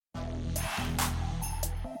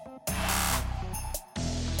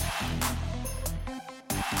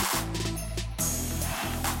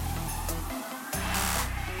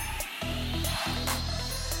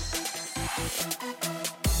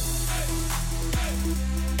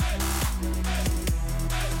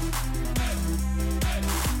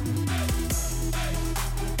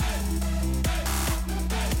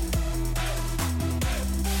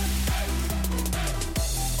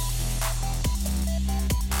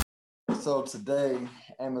So today,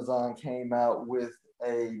 Amazon came out with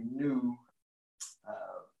a new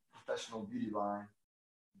professional beauty line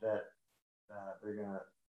that they're going to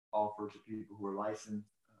offer to people who are licensed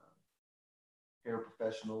hair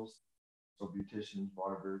professionals, so beauticians,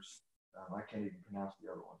 barbers. I can't even pronounce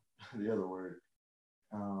the other one, the other word.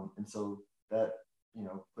 And so that,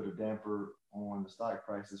 put a damper on the stock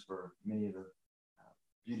prices for many of the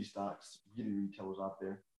beauty stocks, beauty retailers out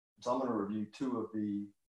there. So I'm going to review two of the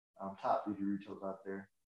top beauty retailers out there,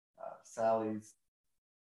 Sally's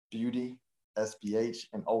Beauty, SBH,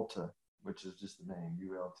 and Ulta, which is just the name,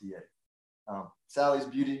 ULTA. Sally's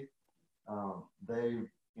Beauty, they,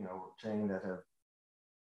 were a chain that have,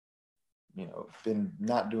 been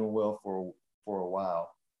not doing well for a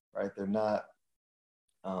while, right? They're not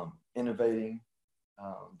innovating.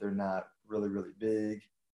 They're not really, really big.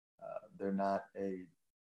 They're not a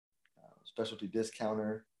specialty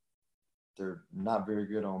discounter. They're not very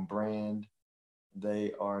good on brand.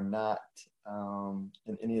 They are not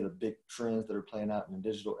in any of the big trends that are playing out in the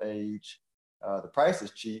digital age. The price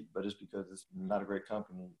is cheap, but it's because it's not a great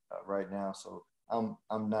company right now. So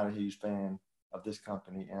I'm not a huge fan of this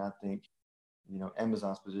company, and I think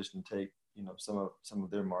Amazon's position to take some of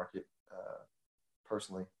their market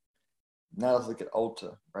personally. Now let's look at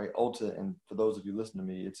Ulta, right? Ulta, and for those of you listening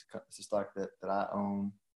to me, it's a stock that I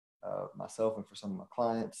own myself and for some of my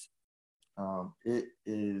clients. It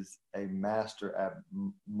is a master at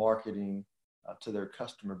marketing to their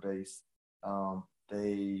customer base.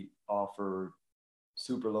 They offer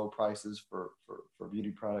super low prices for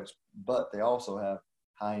beauty products, but they also have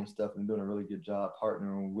high-end stuff and doing a really good job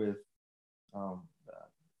partnering with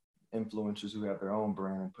influencers who have their own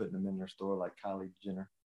brand and putting them in their store, like Kylie Jenner.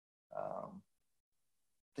 I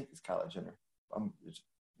think it's Kylie Jenner. It's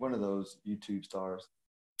one of those YouTube stars.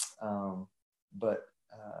 But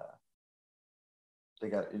they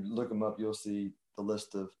look them up. You'll see the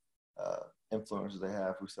list of influencers they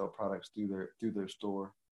have who sell products through their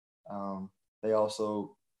store. They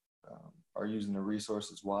also are using the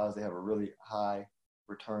resources wise. They have a really high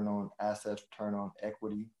return on assets, return on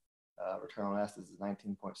equity. Return on assets is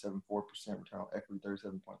 19.74%. Return on equity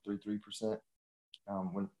 37.33%.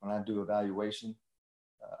 When I do evaluation,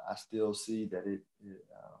 I still see that it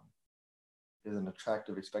is an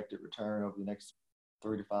attractive expected return over the next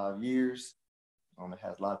 3 to 5 years. It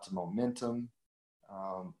has lots of momentum,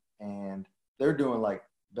 and they're doing like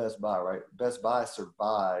Best Buy, right? Best Buy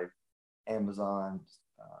survived Amazon's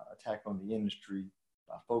attack on the industry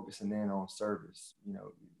by focusing in on service.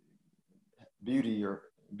 Beauty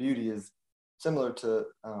is similar to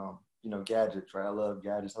gadgets, right? I love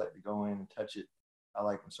gadgets. I like to go in and touch it. I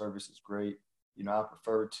like when service is great. I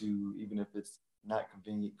prefer to, even if it's not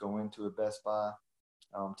convenient, go into a Best Buy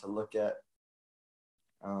to look at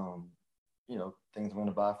things I want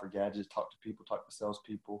to buy for gadgets, talk to people, talk to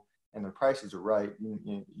salespeople, and their prices are right.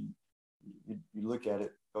 You look at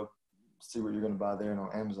it, go see what you're going to buy there, and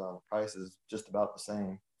on Amazon, the price is just about the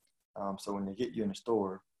same. So when they get you in the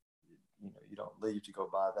store, you don't leave to go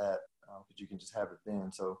buy that because you can just have it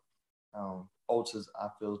then. So Ulta's, I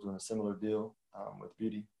feel, is doing a similar deal with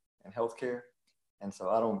beauty and healthcare. And so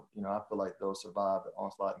I feel like they'll survive the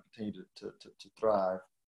onslaught and continue to thrive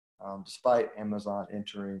despite Amazon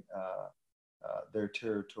entering their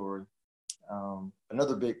territory.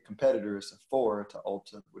 Another big competitor is Sephora to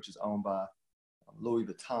Ulta, which is owned by Louis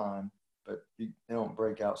Vuitton, but they don't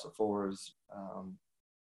break out Sephora's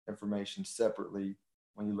information separately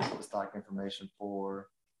when you look at the stock information for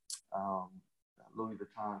Louis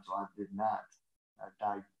Vuitton. So I did not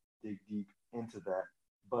dig deep into that,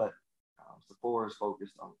 but Sephora is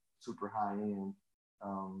focused on super high-end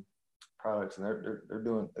products, and they're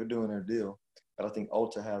doing their deal. But I think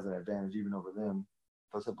Ulta has an advantage even over them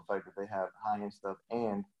for the simple fact that they have high-end stuff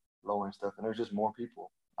and low-end stuff, and there's just more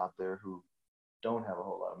people out there who don't have a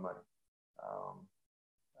whole lot of money.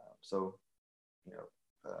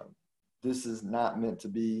 This is not meant to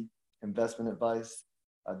be investment advice.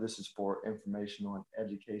 This is for informational and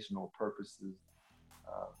educational purposes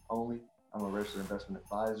only. I'm a registered investment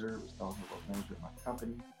advisor with Stonehill Wealth Management, my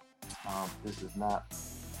company. This is not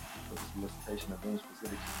a solicitation of any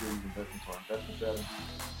specific securities, investments, or investment strategies.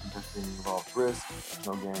 Investing involves risk.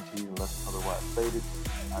 No guarantee unless otherwise stated.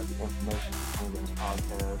 The information contained in this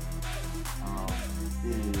podcast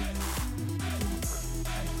is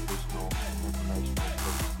for educational and informational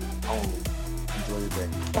purposes only. Enjoy your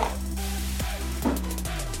day.